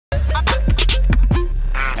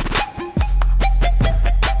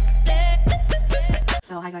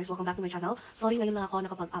guys, welcome back to my channel. Sorry ngayon lang ako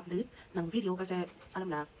nakapag-update ng video kasi alam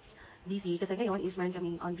na, busy. Kasi ngayon is meron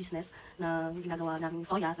kami on business na ginagawa namin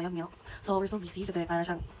soya milk. So we're so busy kasi para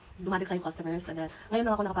siyang dumating sa yung customers. And then ngayon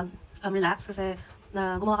lang ako nakapag-relax kasi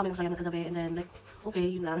na gumawa kami ng soya milk kagabi. And then like, okay,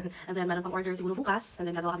 yun lang. And then meron pang order siguro bukas. And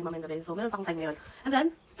then gagawa kami mamayang gabi. So meron pang time ngayon. And then,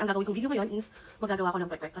 ang gagawin kong video ngayon is magagawa ko ng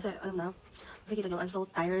kwek-kwek. Kasi alam na, nakikita nyo, I'm so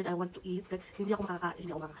tired. I want to eat. Like, hindi ako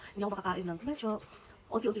makakain ng medyo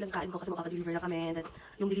unti-unti lang kain ko kasi magpapadeliver na kami. And then,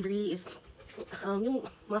 yung delivery is, yung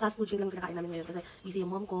mga fast food chain lang kinakain namin ngayon kasi busy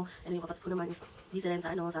yung mom ko. And then yung kapatid ko naman is busy rin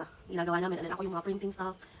sa ginagawa namin. And then ako yung mga printing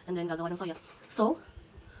stuff. And then gagawa ng soya. So,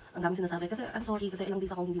 ang dami sinasabi kasi I'm sorry kasi ilang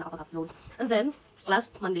days akong hindi nakapag-upload. And then,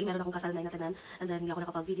 last Monday, meron akong kasal na inatinan. And then, hindi ako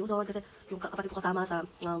nakapag-video doon kasi yung kapatid ko kasama sa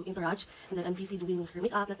Entourage. And then, I'm busy doing her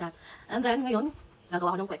makeup like that. And then, ngayon,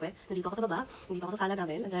 gagawa ako ng kwek-kwek. Nandito ako sa baba. Nandito ako sa sala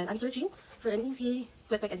namin. And then, I'm searching for an easy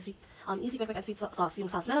kwek-kwek and sweet. Easy kwek-kwek and sweet sauce.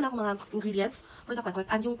 Yung sauce. Meron ako mga ingredients for the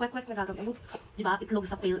kwek-kwek. And yung kwek-kwek na gagawin, yung, di ba, itlog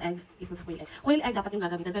sa quail egg. Itlog sa quail egg. Quail egg dapat yung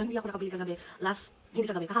gagamitan. Pero hindi ako nakabili kagabi.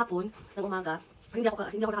 Kahapon, ng umaga. Hindi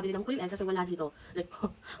ako nakabili ng quail egg kasi wala dito. Like,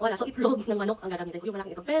 wala. So, itlog ng manok ang gagamitin ko. Yung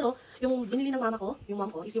malaking itlog. Pero, yung binili ng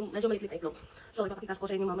mom ko, is yung medyo maliit na itlog. So, ipapakita ko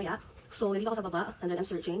sa inyo mamaya. So, nandito ako sa baba. And then, I'm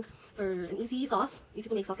searching for an easy sauce.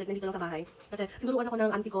 Easy to make sauce. Like, nandito lang sa bahay. Kasi, tinuruan ako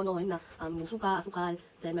ng auntie ko noon na yung suka, asukal,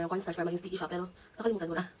 then mayroong cornstarch para maging sticky siya. Pero,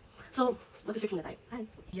 nakalimutan ko na. So, mag-search muna tayo. Hi!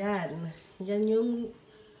 Yan. Yan yung,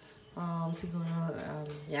 siguro,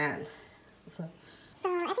 yan. So,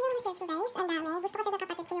 ito yung research ko guys. Ang dami. Gusto kasi ng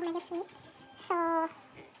kapatid ko yung medyo sweet. So,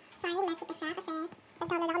 sorry, messy pa siya kasi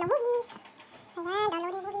nag-download ako ng movies. Ayan,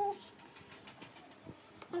 downloading movies.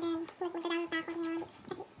 And then, magda-download pa ako ngayon.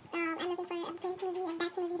 Kasi, I'm looking for a great movie, a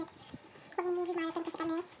best movie that mag-movie marathon kasi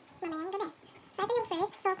kami mamayang gabi. So, ito yung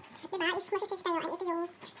first. So, diba, if masisearch tayo, and ito yung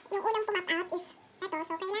unang pumap out is ito.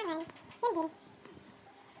 So, kailangan, yun din.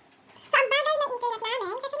 So, ang bagal ng internet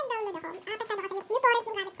namin kasi nag-download ako. Apektado kasi yung uTorrent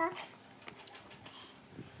yung gamit ko.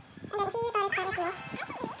 And then, ito yung uTorrent nyo.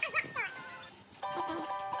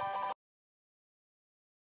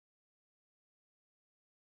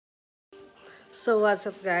 So, what's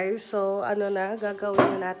up guys? So,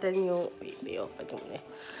 gagawin na natin yung video.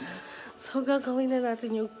 So, gagawin na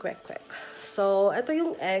natin yung kwek-kwek. So, ito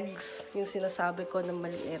yung eggs, yung sinasabi ko na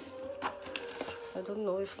maliit. I don't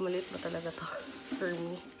know if maliit ba talaga to for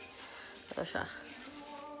me. Ito siya.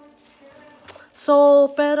 So,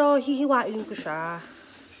 pero hihiwain ko siya.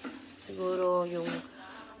 Siguro yung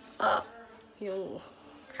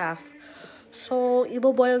half. So,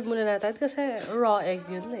 ibo-boil muna natin kasi raw egg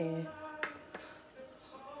yun eh.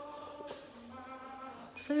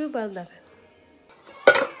 So, ibo-boil natin.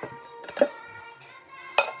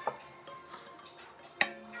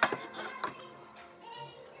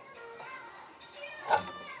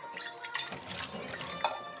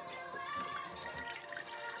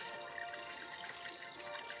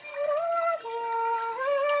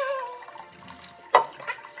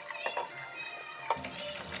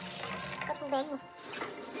 Tubig.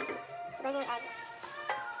 Tubig yung egg.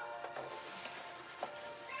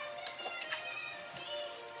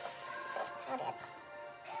 Sulit.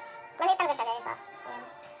 Maliit talaga siya guys. Ayan.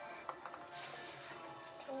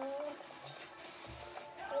 2,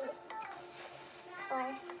 3,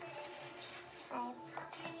 4, 5,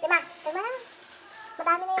 5 lang.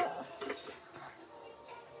 Madami na yun.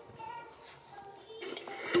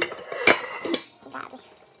 Madami.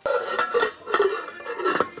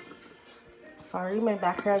 Sorry, may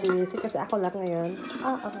background music kasi ako lang ngayon.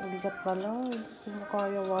 Ang bigat pala. Hindi mo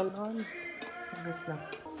kaya walan. Bigat lang.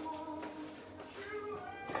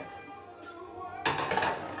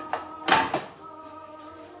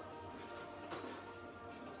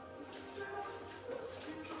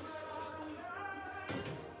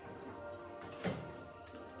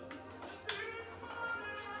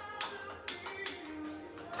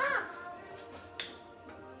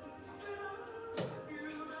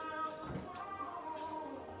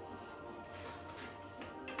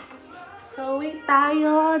 So, wait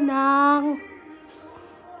tayo ng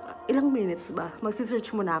ilang minutes ba?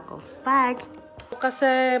 Magsisearch muna ako. Bye!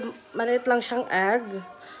 Kasi maliit lang siyang egg.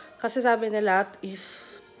 Kasi sabi nila, if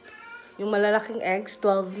yung malalaking eggs,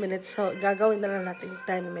 12 minutes. So, gagawin na lang natin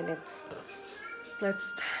 10 minutes. Let's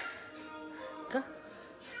go!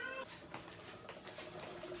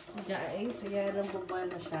 Guys, ayan, nabuboil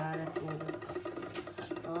na siya.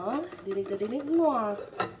 Oh, dinig na dinig mo ah.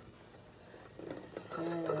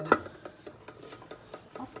 Ayan.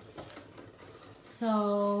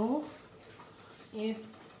 So, if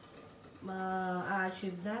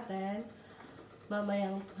ma-achieve natin,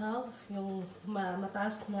 mamayang 12, yung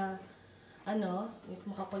mataas na, if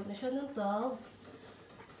makapoint na siya ng 12,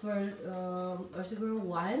 or siguro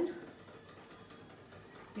 1.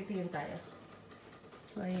 Titingin tayo.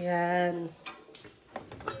 So, ayan.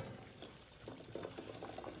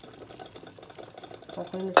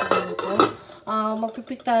 Okay na siguro ito.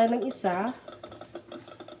 Magpipik tayo ng isa.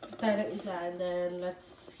 And then let's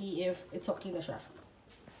see if it's okay na siya.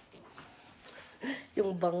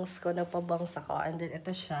 Yung bangs ko, nagpabangs ako. And then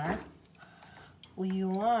ito siya.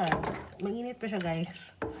 Uyun. Mainit pa siya,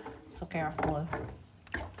 guys. So, careful.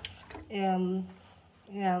 Yeah.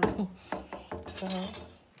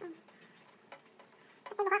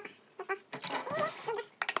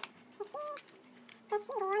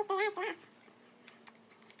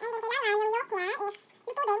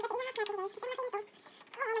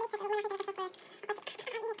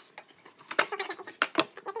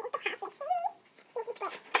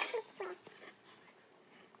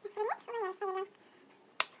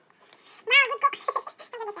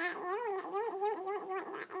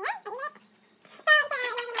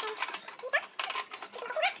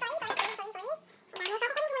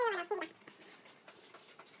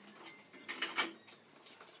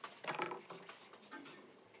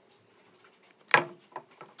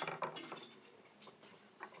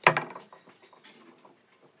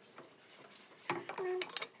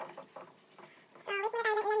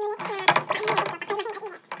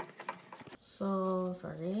 So,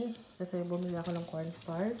 sorry. Kasi bumili ako ng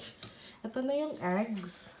cornstarch. Ito na yung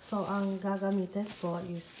eggs. So, ang gagamitin ko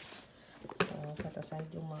is set aside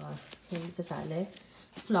yung mga hindi kasali.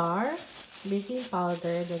 Flour, baking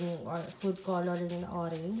powder, then yung food coloring na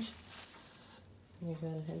orange.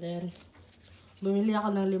 And then, bumili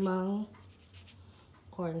ako ng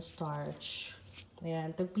 5 cornstarch.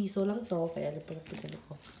 Ayan, tag-piso lang to. Kaya ito yung pinili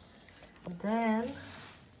ko. And then,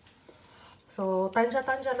 so,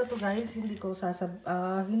 tansya-tansya na to guys. Hindi ko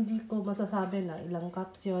masasabi na ilang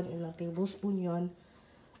cups yun, ilang tablespoon yun.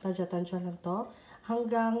 Tansya-tansya lang to.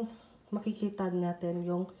 Hanggang makikita natin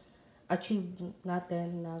yung achieve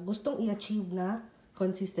natin na gustong i-achieve na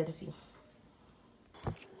consistency.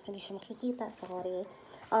 Hindi siya makikita, sorry.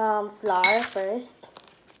 Flour first.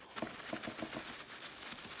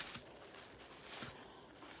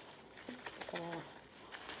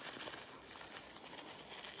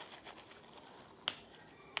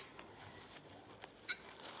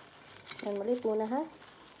 Yan, maliit muna ha.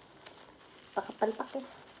 Pakapalpak eh.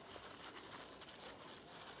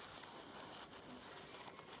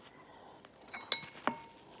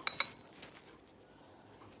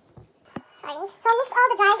 Sorry. So mix all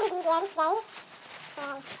the dry ingredients, guys.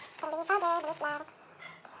 So baking powder, bilis lang.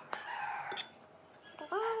 Ito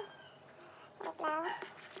siya. Bilis lang.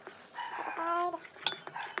 Set aside.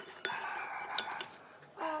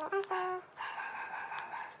 Ayan ang aso.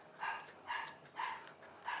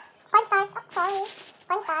 Cornstarch. Oh, sorry.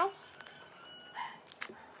 Cornstarch.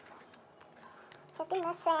 Something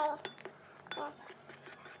must say. Yeah.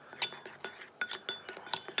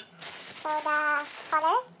 So the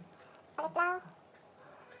color. Palit lang.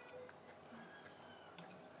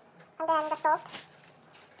 And then the salt.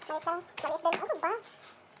 Palit lang. Maliit din. Ano ba?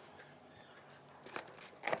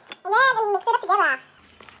 Ayan, and mix it up together.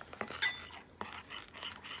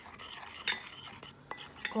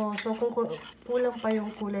 So, kung kulang pa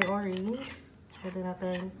yung kulay orange, pwede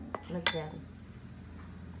natin lagyan.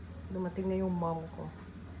 Dumating na yung mom ko.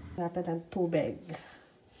 Natin ng tubig.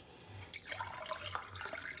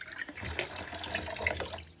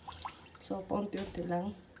 So, paunti-unti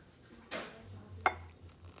lang.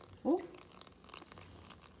 Oh?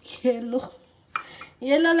 Yellow.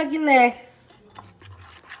 Yellow lagi na eh.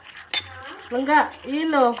 Langga,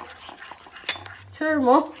 yellow. Sure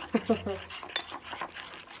mo?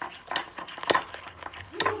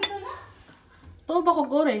 Ito ba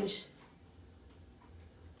kong orange?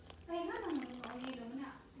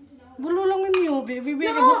 Bulo lang ninyo, baby.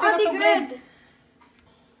 No, Ate Gred!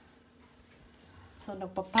 So,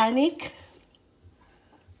 nagpapanik.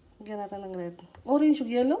 Lagyan natin ng red. Orange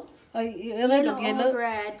yung yellow? Ay, yellow. Yellow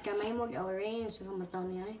red. Kamay mo orange. Saka mataw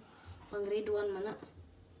niya eh. Pang grade 1 man na.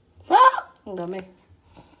 Ah! Ang dami.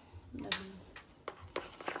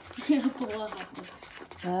 Kaya po hapon.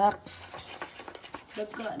 Shucks.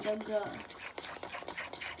 Daga.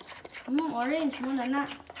 Orange muna na.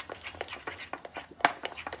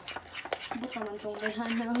 Buka man itong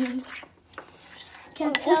lihan.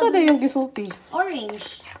 Can't tell. Usa na yung gisulti.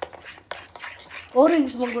 Orange.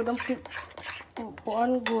 Orange mo good ang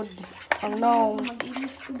puan good. Ang now.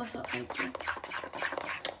 Mag-ilis ko ba sa ito?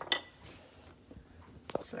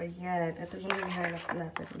 So, ayan. Ito yung hinahanap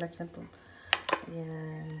natin. Lagyan po.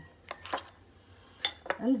 Ayan.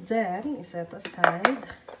 And then, iset aside.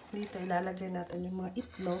 Dito ilalagay natin yung mga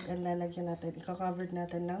itlog and lalagyan natin, ika-cover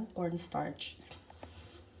natin ng cornstarch.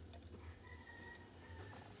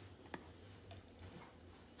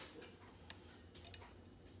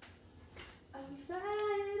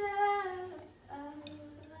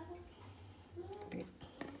 Okay,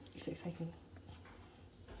 isa-isahin.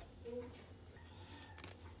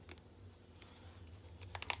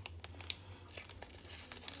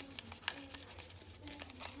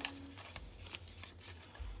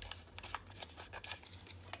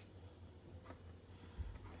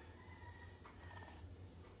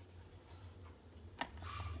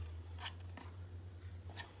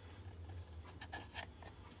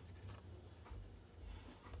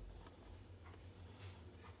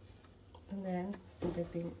 And then,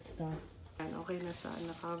 everything is done. And okay na siya.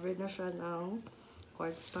 Na-cover na siya ng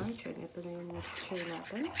cornstarch. And ito na yung mixture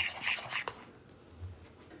natin.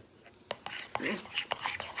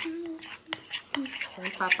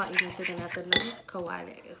 And papainitin na natin ng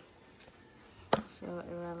kawali. So,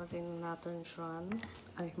 ilalagay na natin siya.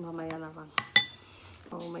 Ay, mamaya na lang.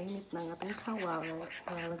 So, mainit na ng ating kawali.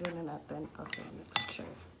 Ilalagay na natin kasi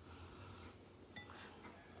mixture.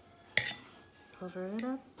 Cover it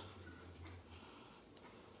up.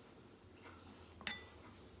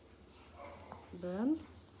 Then,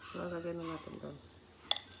 lalagay na natin doon.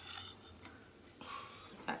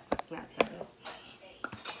 Patak natin.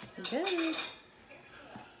 Okay.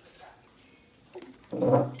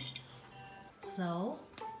 So,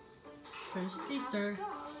 first taster.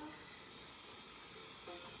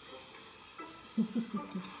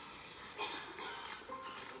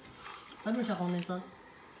 Ano siya kung nitos?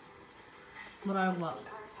 Murag ba?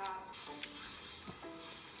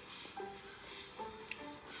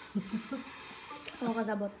 Ano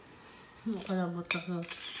kasabot? Kalabot ka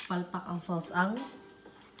palpak ang sauce ang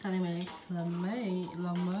kanimay, lamay,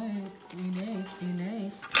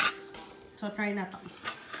 inay. So, try na to.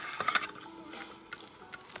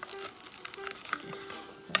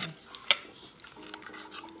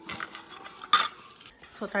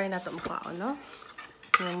 So, try na ito mukha, no?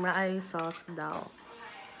 Yung maay sauce daw.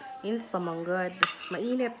 Init pa man good.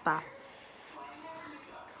 Mainit pa.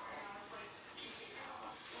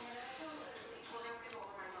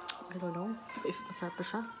 I don't know if masarap pa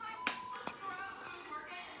siya.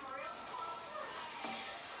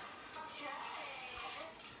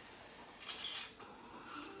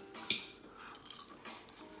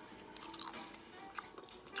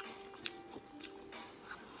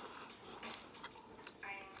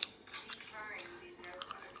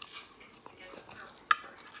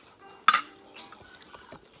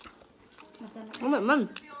 Man.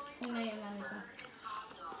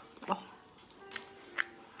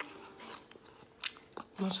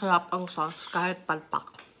 Masarap ang sauce kahit palpak.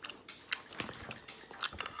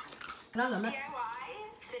 Lalamat. DIY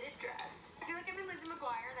fitted dress. I feel like I'm in Lizzie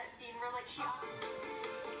McGuire, that scene where like she.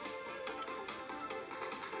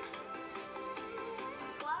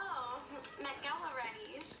 Hello, Met Gala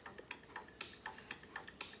ready.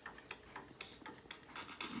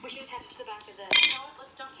 We should attach it to the back of this. No,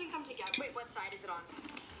 let's duct tape come together. Wait, what side is it on?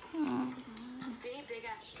 Big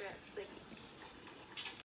ass strip. Like